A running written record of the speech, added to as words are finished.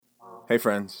Hey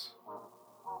friends,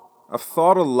 I've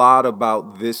thought a lot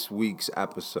about this week's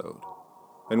episode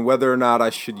and whether or not I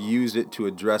should use it to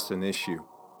address an issue.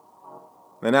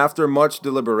 And after much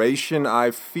deliberation,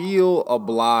 I feel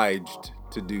obliged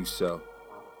to do so.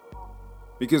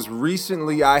 Because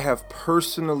recently I have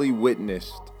personally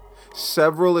witnessed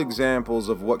several examples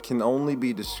of what can only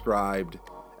be described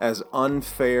as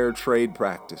unfair trade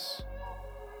practice,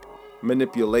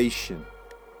 manipulation,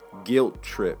 guilt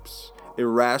trips,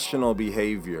 irrational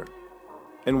behavior.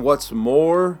 And what's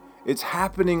more, it's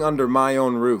happening under my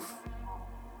own roof.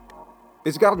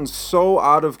 It's gotten so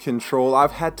out of control,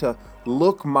 I've had to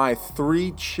look my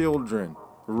 3 children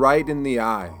right in the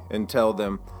eye and tell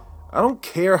them, I don't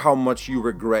care how much you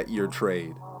regret your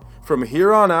trade. From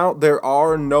here on out, there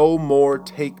are no more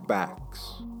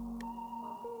takebacks.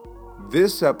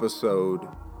 This episode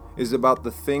is about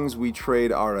the things we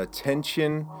trade our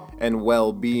attention and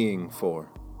well-being for.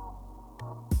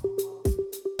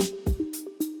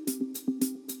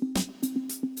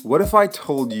 What if I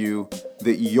told you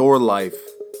that your life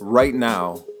right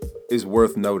now is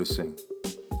worth noticing?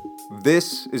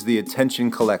 This is the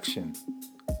Attention Collection.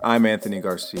 I'm Anthony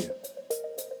Garcia.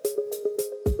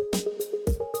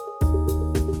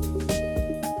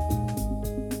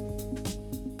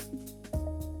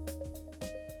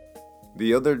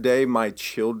 The other day, my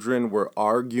children were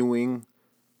arguing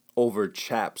over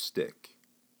chapstick.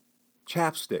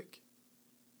 Chapstick.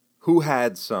 Who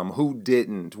had some? Who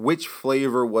didn't? Which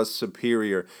flavor was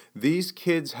superior? These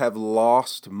kids have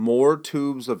lost more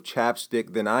tubes of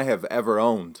chapstick than I have ever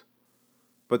owned.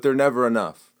 But they're never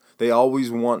enough. They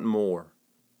always want more.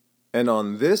 And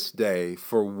on this day,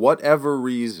 for whatever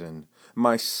reason,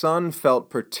 my son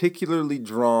felt particularly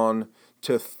drawn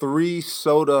to 3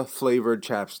 soda-flavored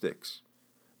chapsticks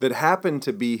that happened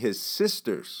to be his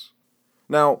sister's.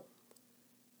 Now,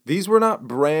 these were not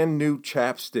brand new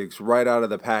chapsticks right out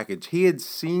of the package. He had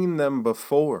seen them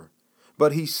before,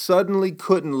 but he suddenly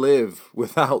couldn't live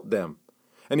without them.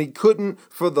 And he couldn't,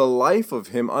 for the life of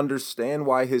him, understand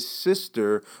why his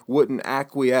sister wouldn't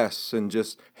acquiesce and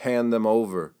just hand them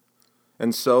over.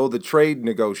 And so the trade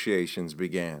negotiations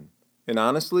began. And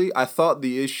honestly, I thought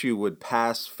the issue would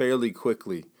pass fairly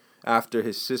quickly after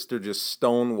his sister just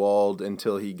stonewalled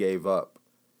until he gave up.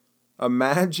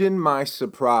 Imagine my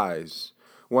surprise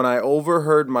when I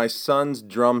overheard my son's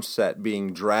drum set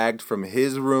being dragged from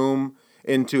his room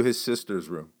into his sister's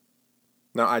room.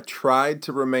 Now, I tried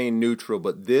to remain neutral,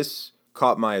 but this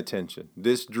caught my attention.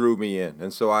 This drew me in.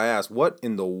 And so I asked, what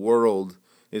in the world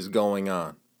is going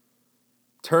on?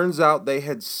 Turns out they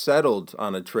had settled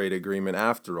on a trade agreement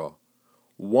after all.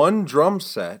 1 drum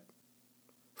set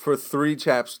for 3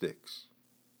 chapsticks.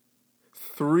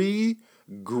 3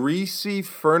 greasy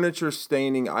furniture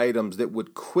staining items that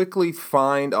would quickly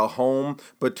find a home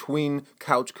between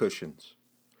couch cushions,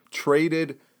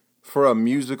 traded for a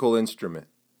musical instrument.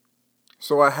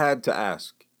 So I had to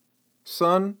ask,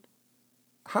 son,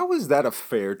 how is that a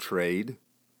fair trade?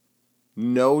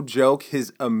 No joke,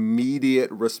 his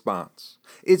immediate response.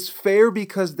 It's fair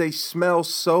because they smell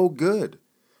so good,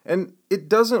 and it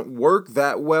doesn't work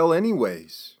that well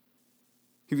anyways.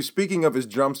 He was speaking of his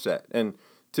drum set, and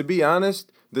to be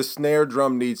honest, the snare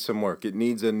drum needs some work. It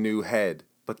needs a new head,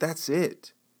 but that's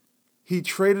it. He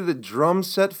traded a drum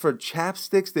set for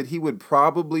chapsticks that he would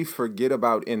probably forget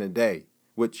about in a day,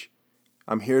 which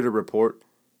I'm here to report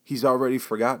he's already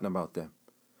forgotten about them.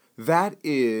 That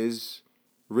is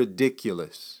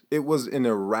ridiculous. It was an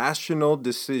irrational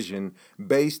decision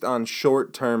based on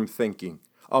short-term thinking.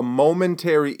 A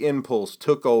momentary impulse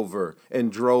took over and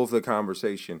drove the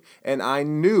conversation, and I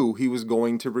knew he was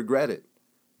going to regret it.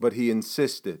 But he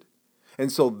insisted.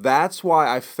 And so that's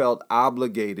why I felt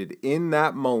obligated in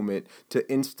that moment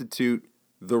to institute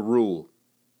the rule.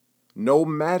 No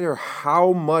matter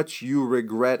how much you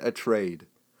regret a trade,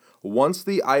 once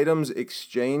the items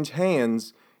exchange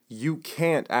hands, you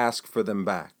can't ask for them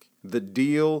back. The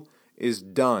deal is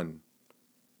done.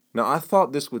 Now, I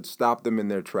thought this would stop them in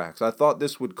their tracks. I thought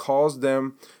this would cause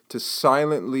them to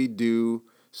silently do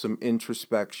some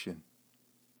introspection.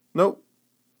 Nope.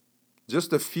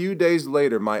 Just a few days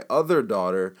later, my other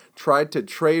daughter tried to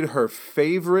trade her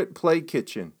favorite play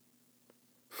kitchen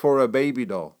for a baby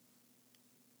doll.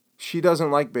 She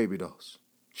doesn't like baby dolls.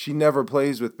 She never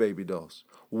plays with baby dolls.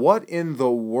 What in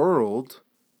the world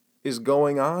is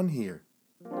going on here?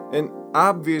 And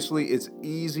obviously, it's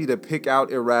easy to pick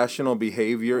out irrational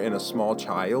behavior in a small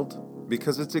child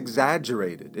because it's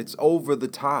exaggerated. It's over the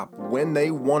top. When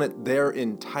they want it, their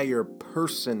entire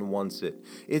person wants it.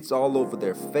 It's all over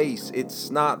their face. It's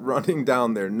snot running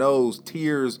down their nose,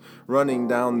 tears running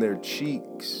down their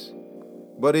cheeks.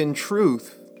 But in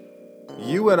truth,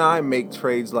 You and I make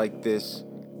trades like this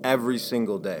every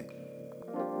single day.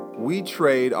 We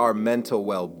trade our mental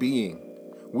well-being.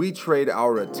 We trade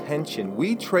our attention.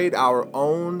 We trade our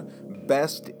own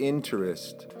best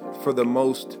interest for the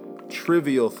most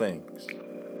trivial things.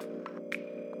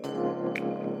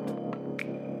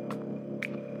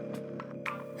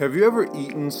 Have you ever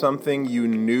eaten something you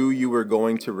knew you were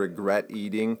going to regret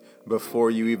eating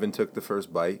before you even took the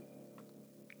first bite?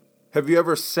 Have you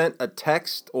ever sent a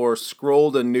text or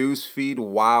scrolled a news feed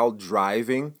while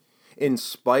driving in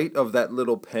spite of that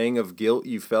little pang of guilt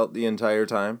you felt the entire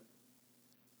time?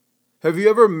 Have you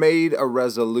ever made a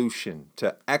resolution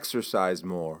to exercise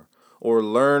more or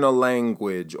learn a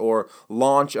language or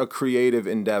launch a creative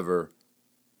endeavor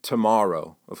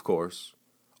tomorrow, of course,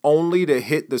 only to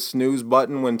hit the snooze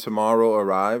button when tomorrow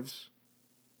arrives?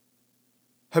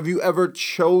 Have you ever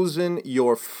chosen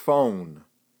your phone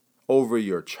over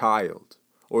your child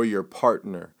or your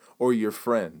partner or your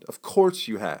friend? Of course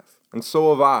you have, and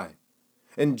so have I.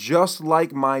 And just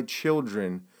like my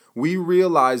children, we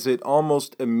realize it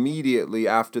almost immediately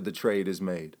after the trade is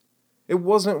made. It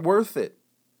wasn't worth it.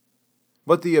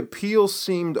 But the appeal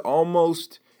seemed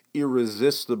almost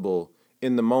irresistible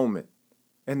in the moment.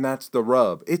 And that's the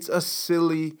rub. It's a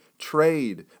silly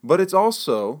trade, but it's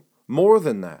also more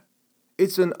than that.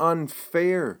 It's an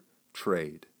unfair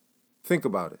trade. Think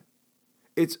about it.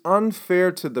 It's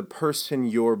unfair to the person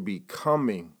you're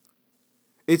becoming.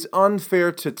 It's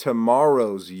unfair to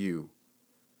tomorrow's you.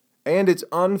 And it's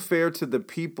unfair to the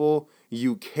people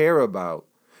you care about.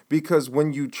 Because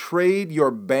when you trade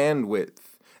your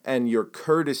bandwidth and your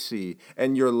courtesy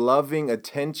and your loving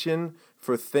attention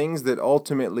for things that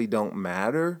ultimately don't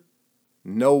matter,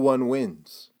 no one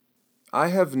wins. I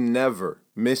have never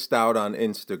missed out on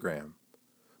Instagram,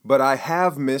 but I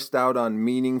have missed out on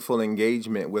meaningful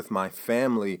engagement with my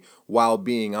family while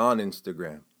being on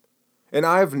Instagram. And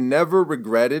I've never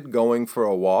regretted going for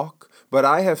a walk, but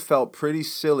I have felt pretty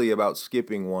silly about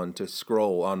skipping one to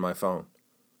scroll on my phone.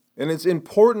 And it's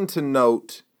important to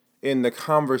note in the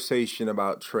conversation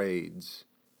about trades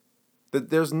that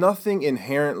there's nothing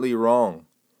inherently wrong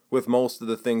with most of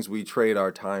the things we trade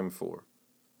our time for.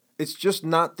 It's just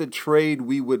not the trade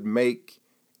we would make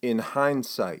in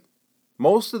hindsight.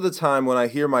 Most of the time when I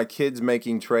hear my kids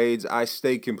making trades, I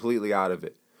stay completely out of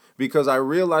it because I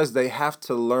realize they have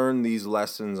to learn these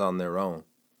lessons on their own.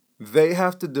 They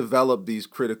have to develop these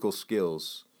critical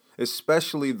skills,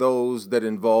 especially those that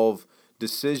involve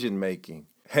decision making,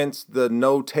 hence the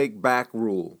no take back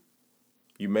rule.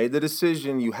 You made the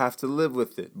decision, you have to live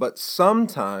with it. But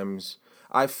sometimes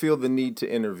I feel the need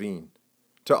to intervene,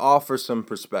 to offer some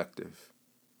perspective.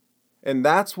 And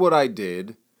that's what I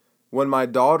did when my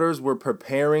daughters were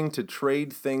preparing to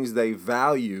trade things they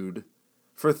valued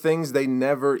for things they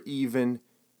never even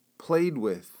played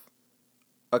with.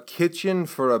 A kitchen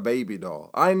for a baby doll.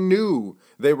 I knew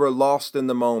they were lost in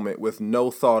the moment with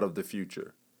no thought of the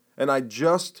future. And I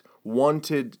just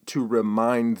wanted to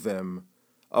remind them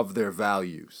of their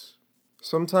values.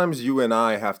 Sometimes you and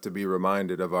I have to be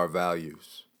reminded of our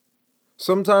values.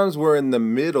 Sometimes we're in the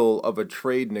middle of a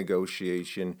trade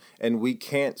negotiation and we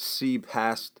can't see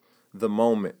past the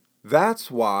moment.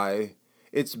 That's why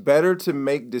it's better to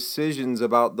make decisions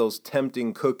about those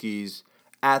tempting cookies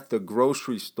at the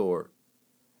grocery store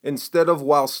instead of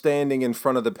while standing in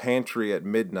front of the pantry at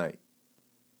midnight.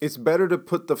 It's better to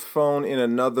put the phone in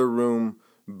another room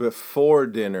before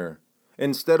dinner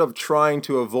instead of trying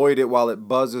to avoid it while it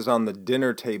buzzes on the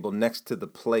dinner table next to the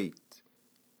plate.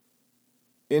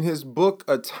 In his book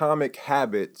Atomic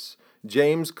Habits,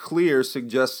 James Clear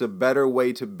suggests a better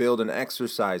way to build an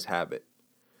exercise habit.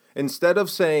 Instead of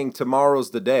saying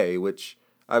tomorrow's the day, which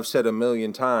I've said a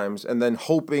million times, and then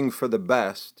hoping for the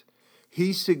best,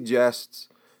 he suggests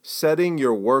setting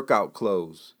your workout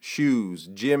clothes, shoes,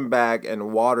 gym bag,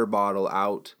 and water bottle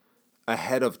out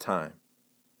ahead of time.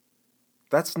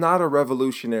 That's not a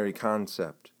revolutionary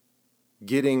concept,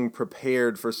 getting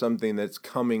prepared for something that's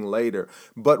coming later,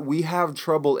 but we have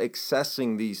trouble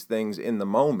accessing these things in the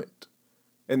moment.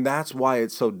 And that's why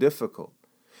it's so difficult.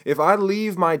 If I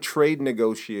leave my trade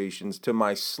negotiations to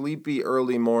my sleepy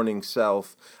early morning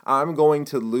self, I'm going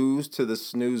to lose to the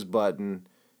snooze button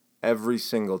every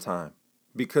single time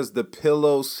because the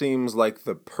pillow seems like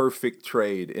the perfect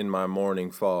trade in my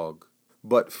morning fog.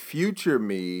 But future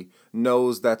me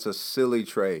knows that's a silly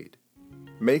trade.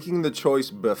 Making the choice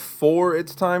before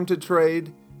it's time to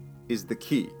trade is the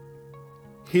key.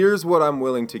 Here's what I'm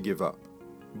willing to give up.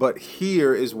 But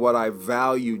here is what I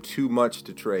value too much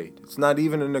to trade. It's not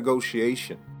even a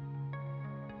negotiation.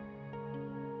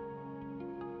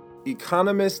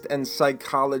 Economist and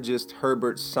psychologist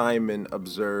Herbert Simon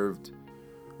observed,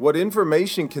 What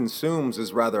information consumes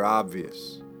is rather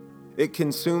obvious. It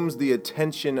consumes the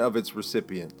attention of its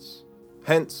recipients.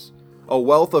 Hence, a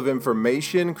wealth of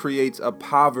information creates a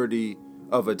poverty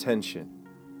of attention.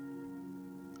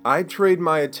 I trade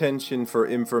my attention for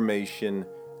information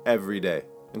every day,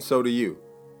 and so do you.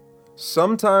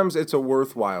 Sometimes it's a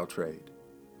worthwhile trade.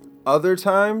 Other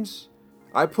times,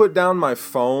 I put down my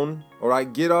phone or I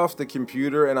get off the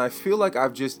computer and I feel like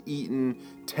I've just eaten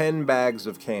 10 bags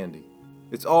of candy.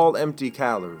 It's all empty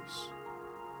calories.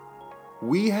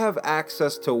 We have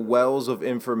access to wells of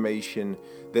information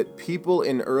that people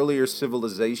in earlier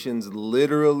civilizations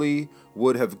literally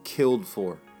would have killed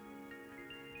for.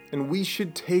 And we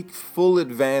should take full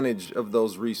advantage of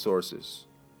those resources.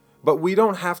 But we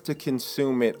don't have to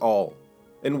consume it all.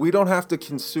 And we don't have to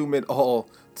consume it all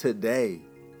today.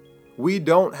 We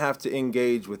don't have to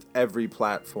engage with every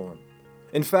platform.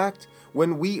 In fact,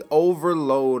 when we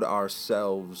overload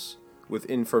ourselves with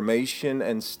information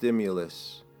and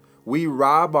stimulus, we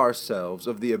rob ourselves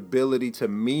of the ability to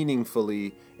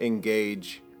meaningfully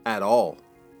engage at all.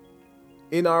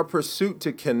 In our pursuit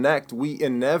to connect, we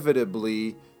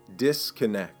inevitably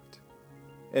disconnect.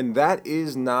 And that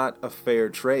is not a fair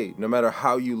trade, no matter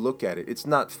how you look at it. It's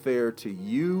not fair to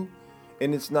you,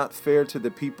 and it's not fair to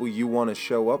the people you want to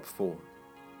show up for.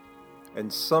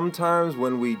 And sometimes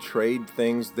when we trade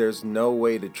things, there's no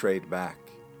way to trade back.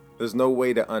 There's no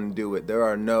way to undo it. There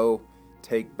are no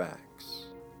takebacks.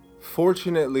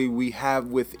 Fortunately, we have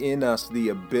within us the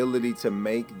ability to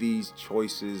make these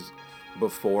choices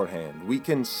beforehand. We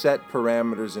can set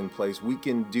parameters in place. We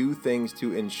can do things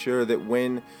to ensure that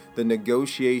when the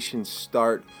negotiations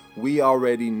start, we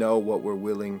already know what we're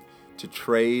willing to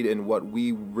trade and what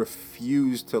we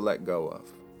refuse to let go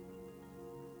of.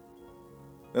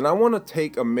 And I want to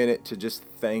take a minute to just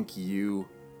thank you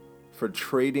for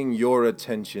trading your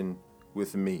attention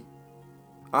with me.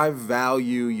 I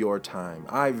value your time.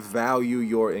 I value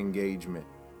your engagement.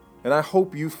 And I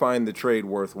hope you find the trade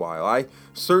worthwhile. I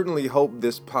certainly hope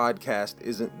this podcast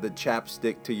isn't the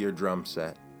chapstick to your drum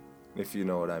set, if you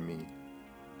know what I mean.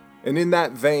 And in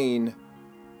that vein,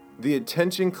 the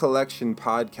Attention Collection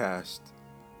podcast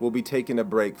will be taking a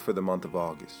break for the month of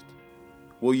August.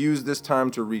 We'll use this time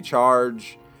to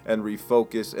recharge and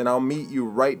refocus, and I'll meet you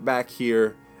right back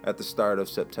here at the start of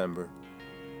September.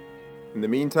 In the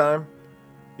meantime,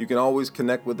 you can always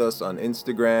connect with us on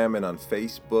Instagram and on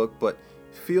Facebook, but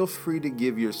feel free to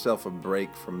give yourself a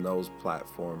break from those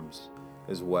platforms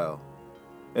as well.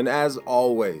 And as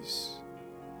always,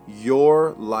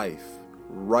 your life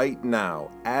right now,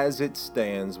 as it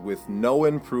stands, with no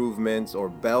improvements or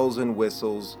bells and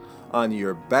whistles, on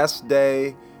your best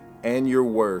day and your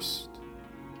worst,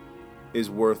 is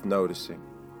worth noticing.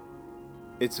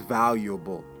 It's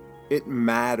valuable. It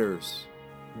matters.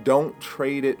 Don't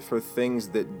trade it for things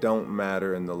that don't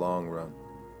matter in the long run.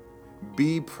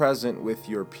 Be present with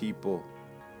your people.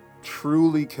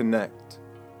 Truly connect.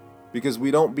 Because we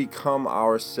don't become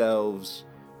ourselves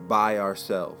by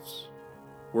ourselves.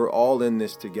 We're all in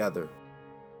this together.